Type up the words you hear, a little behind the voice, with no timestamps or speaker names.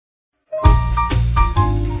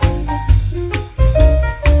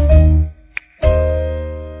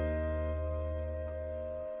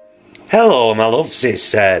my loves,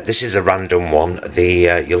 it's this is a random one.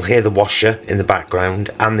 You'll hear the washer in the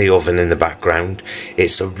background and the oven in the background.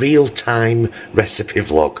 It's a real-time recipe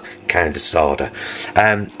vlog, kind of sorta.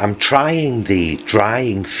 I'm trying the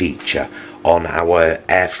drying feature on our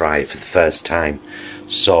air fryer for the first time.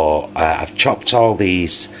 So I've chopped all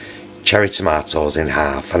these cherry tomatoes in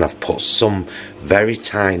half, and I've put some very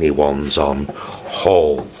tiny ones on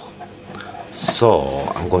whole. So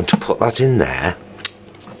I'm going to put that in there,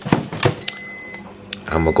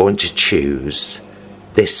 and we're going to choose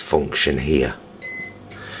this function here,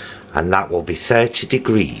 and that will be 30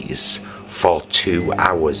 degrees for 2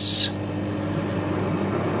 hours.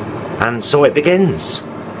 And so it begins.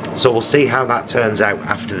 So we'll see how that turns out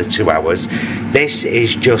after the 2 hours. This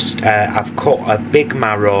is just, I've cut a big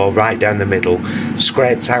marrow right down the middle,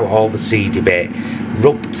 scraped out all the seedy bit,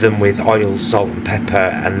 rubbed them with oil, salt and pepper,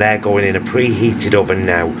 and they're going in a preheated oven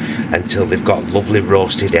now until they've got lovely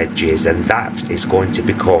roasted edges, and that is going to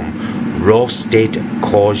become roasted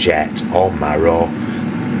courgette or marrow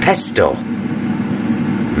pesto.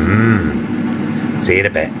 See you in a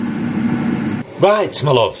bit. Right,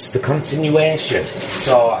 my loves, the continuation.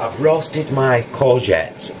 So I've roasted my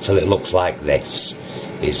courgette till it looks like this.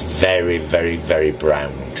 It's very, very, very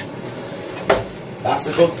browned. That's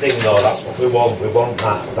a good thing though, that's what we want. We want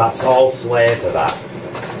that, that's all flavour, that.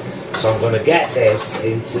 So I'm going to get this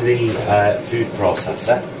into the food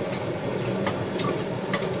processor.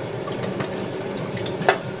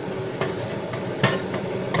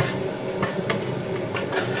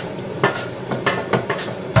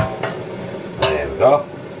 Go.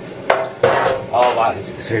 All that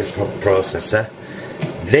into the food processor.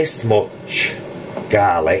 This much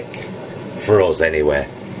garlic, for us anyway.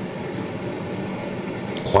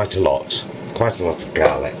 Quite a lot of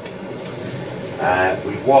garlic.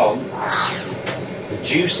 We want the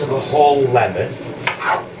juice of a whole lemon.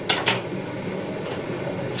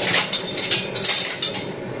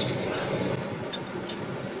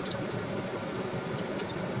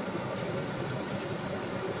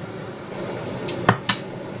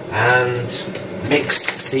 And mixed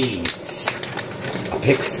seeds. I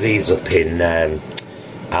picked these up in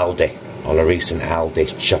Aldi, on a recent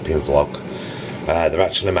Aldi shopping vlog. They're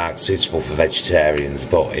actually marked suitable for vegetarians,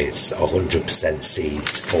 but it's 100%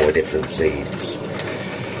 seeds, 4 different seeds.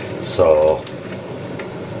 So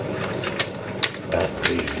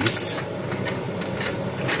these,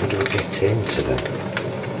 how do we get into them?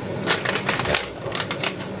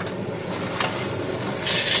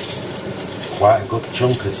 Quite a good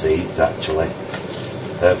chunk of seeds actually.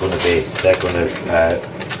 They're going to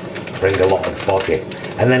bring a lot of body,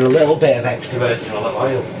 and then a little bit of extra virgin olive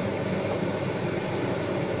oil.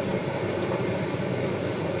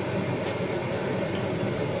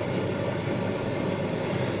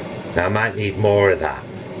 Now I might need more of that.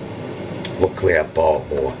 Luckily I've bought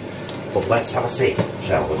more. But let's have a see,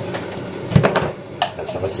 shall we?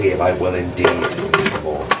 Let's have a see if I will indeed need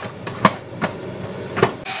more.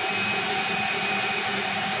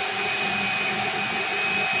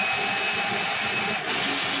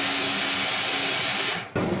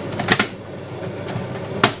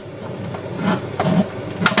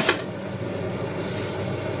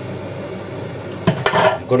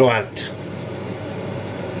 I'm going to add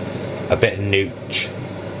a bit of nooch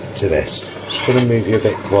to this. Just going to move you a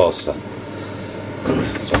bit closer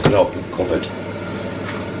so I can open the cupboard.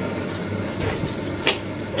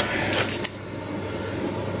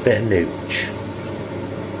 Bit of nooch.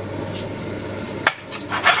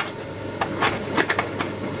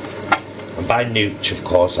 And by nooch, of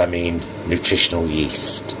course, I mean nutritional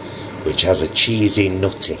yeast, which has a cheesy,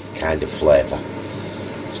 nutty kind of flavour.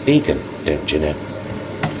 It's vegan, don't you know?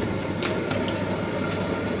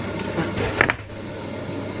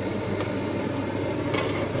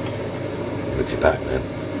 Move you back then.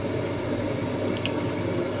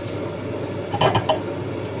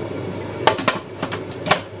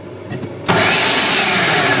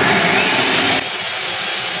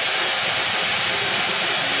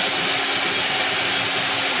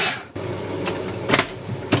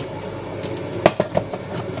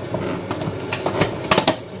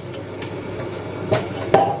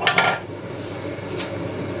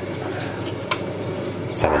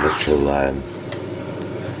 Let's have a little,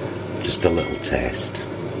 just a little taste.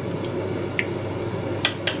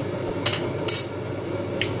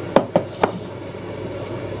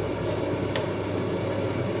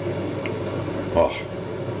 Oh.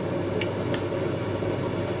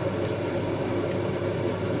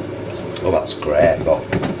 Oh, that's great, but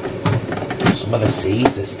some of the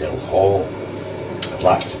seeds are still whole. I'd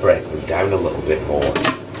like to break them down a little bit more.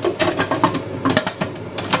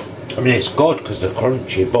 I mean, it's good because they're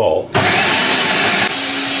crunchy, but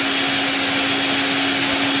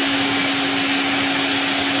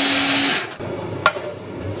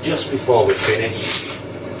just before we finish,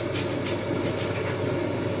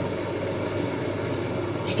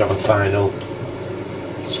 just have a final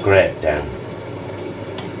scrape down.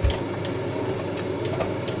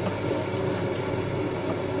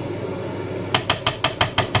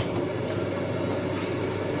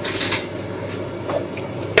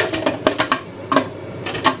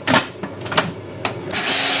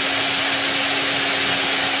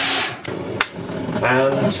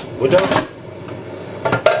 And we're done.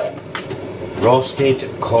 Roasted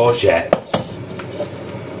courgette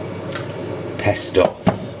pesto.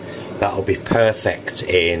 That'll be perfect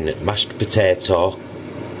in mashed potato.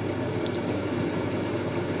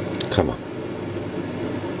 Come on.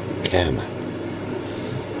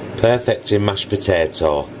 Perfect in mashed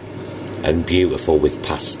potato and beautiful with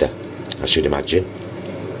pasta, I should imagine.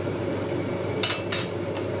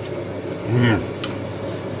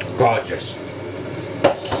 Gorgeous.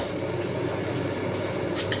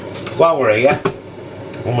 While we're here,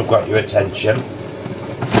 and we've got your attention,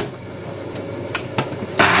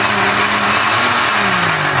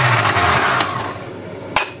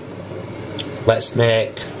 let's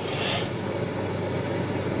make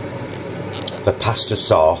the pasta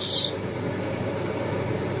sauce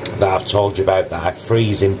that I've told you about, that I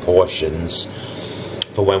freeze in portions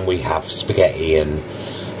for when we have spaghetti and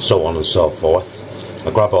so on and so forth.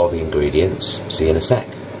 I'll grab all the ingredients, see you in a sec.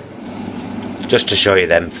 Just to show you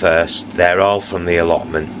them first, they're all from the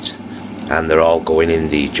allotment and they're all going in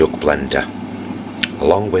the jug blender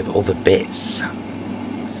along with other bits.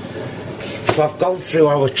 So I've gone through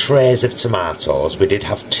our trays of tomatoes. We did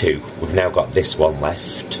have 2, we've now got this one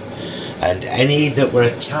left, and any that were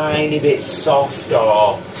a tiny bit soft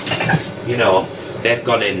or, you know, they've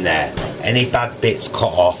gone in there. Any bad bits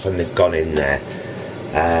cut off and they've gone in there.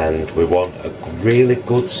 And we want a really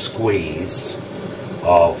good squeeze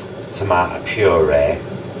of tomato puree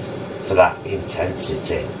for that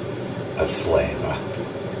intensity of flavour.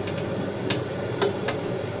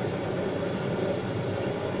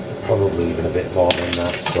 Probably even a bit more than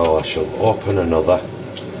that, so I shall open another.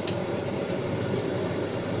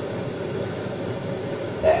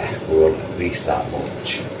 There, we want at least that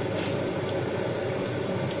much.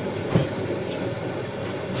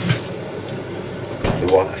 We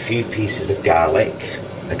want a few pieces of garlic,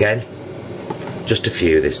 again, just a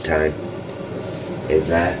few this time, in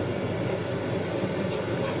there.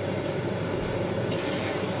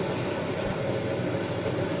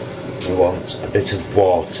 We want a bit of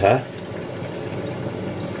water,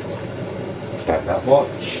 about that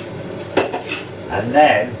much. And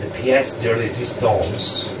then the pièce de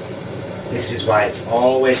résistance, this is why it's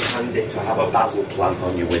always handy to have a basil plant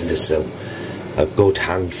on your windowsill, a good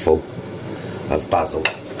handful of basil.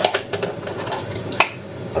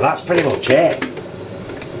 And that's pretty much it.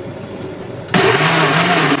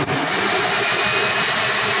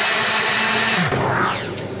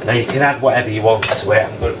 Now you can add whatever you want to it.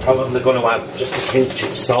 I'm probably going to add just a pinch of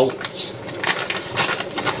salt.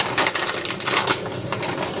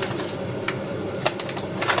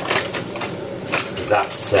 Because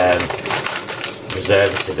that's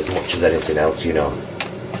preservative as much as anything else, you know.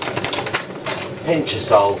 Pinch of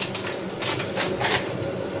salt.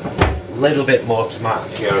 A little bit more tomato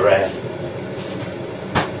puree.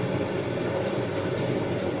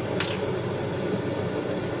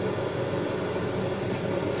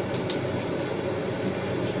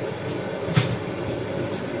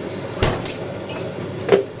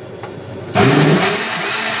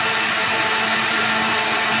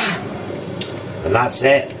 And that's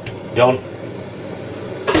it, done.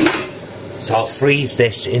 So I'll freeze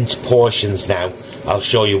this into portions now. I'll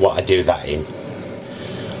show you what I do that in.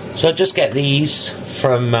 So just get these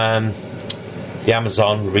from the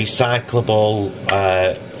Amazon, recyclable,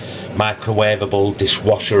 microwavable,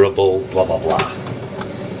 dishwasherable, blah blah blah.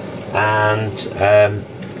 And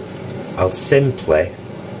I'll simply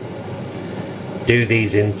do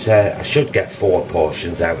these into, I should get 4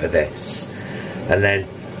 portions out of this. And then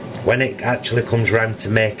when it actually comes round to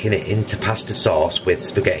making it into pasta sauce with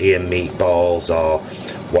spaghetti and meatballs or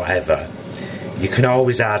whatever, you can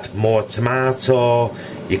always add more tomato,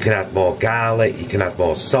 you can add more garlic, you can add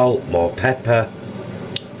more salt, more pepper,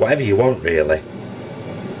 whatever you want really.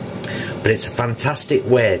 But it's a fantastic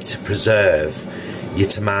way to preserve your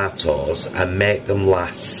tomatoes and make them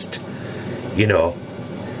last, you know,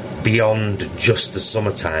 beyond just the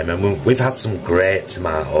summertime. And we've had some great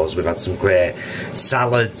tomatoes, we've had some great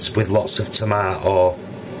salads with lots of tomato.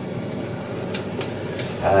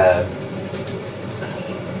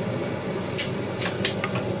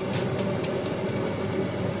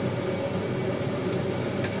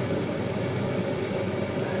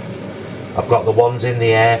 I've got the ones in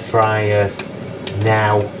the air fryer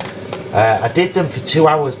now. I did them for 2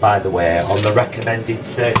 hours, by the way, on the recommended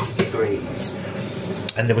 30 degrees,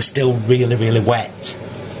 and they were still really, really wet.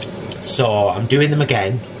 So I'm doing them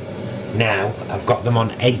again now. I've got them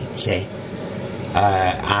on 80,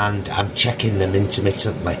 and I'm checking them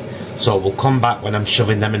intermittently. So we'll come back when I'm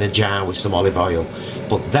shoving them in a jar with some olive oil.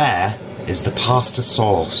 But there is the pasta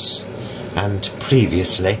sauce, and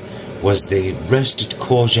previously was the roasted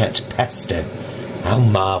courgette pesto. How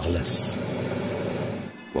marvellous.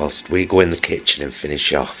 Whilst we go in the kitchen and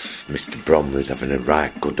finish off, Mr. Bromley's having a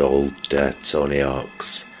right good old Tony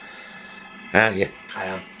Hawk's. Aren't you? I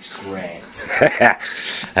am. It's great.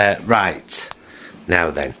 Right,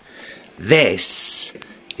 now then, this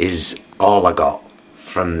is all I got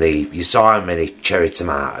from the, you saw how many cherry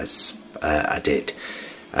tomatoes I did.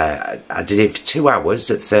 I did it for 2 hours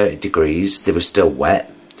at 30 degrees, they were still wet.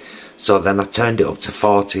 So then I turned it up to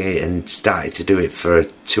 40 and started to do it for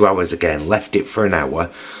 2 hours again. Left it for an hour,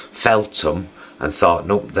 felt them and thought,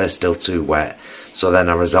 nope, they're still too wet. So then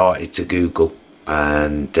I resorted to Google,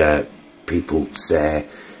 and people say,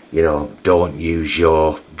 you know, don't use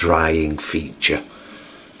your drying feature.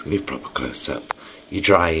 Let's give you a proper close up. Your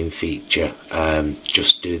drying feature,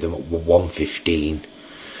 just do them at 115.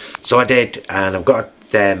 So I did, and I've got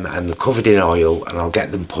them and they're covered in oil, and I'll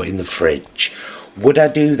get them put in the fridge. Would I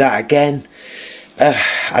do that again?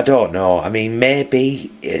 I don't know. I mean,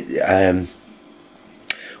 maybe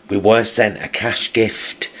we were sent a cash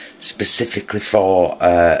gift specifically for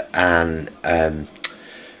a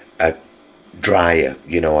dryer,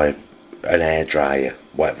 you know, an air dryer,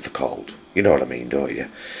 whatever they're called. You know what I mean, don't you?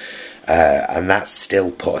 And that's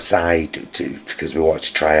still put aside because we want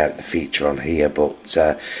to try out the feature on here. But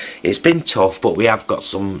it's been tough, but we have got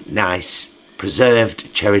some nice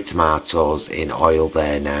preserved cherry tomatoes in oil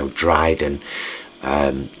there now, dried and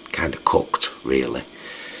kind of cooked really,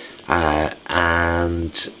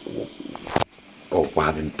 and we're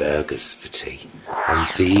having burgers for tea. And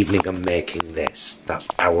the evening I'm making this, that's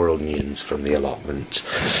our onions from the allotment.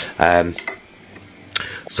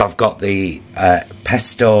 So I've got the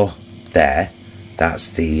pesto there. That's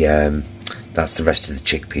the rest of the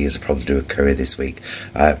chickpeas. I'll probably do a curry this week,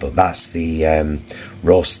 but that's the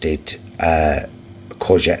roasted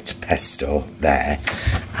courgette pesto there,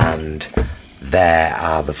 and there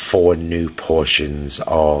are the 4 new portions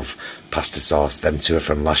of pasta sauce. Them 2 are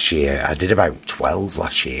from last year. I did about 12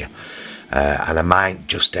 last year, and I might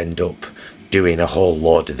just end up doing a whole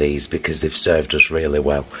load of these because they've served us really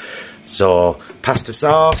well. So pasta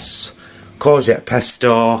sauce, courgette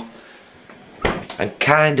pesto, and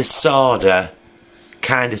kind of sorta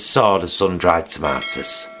sun-dried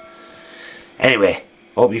tomatoes. Anyway,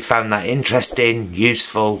 hope you found that interesting,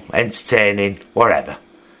 useful, entertaining, whatever.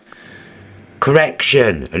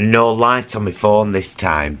 Correction, and no light on my phone this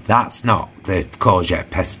time. That's not the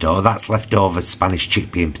courgette pesto, that's leftover Spanish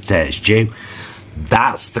chickpea and potato stew.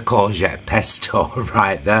 That's the courgette pesto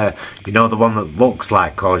right there. You know, the one that looks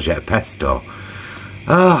like courgette pesto.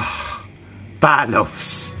 Oh, bad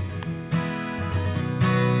enoughs.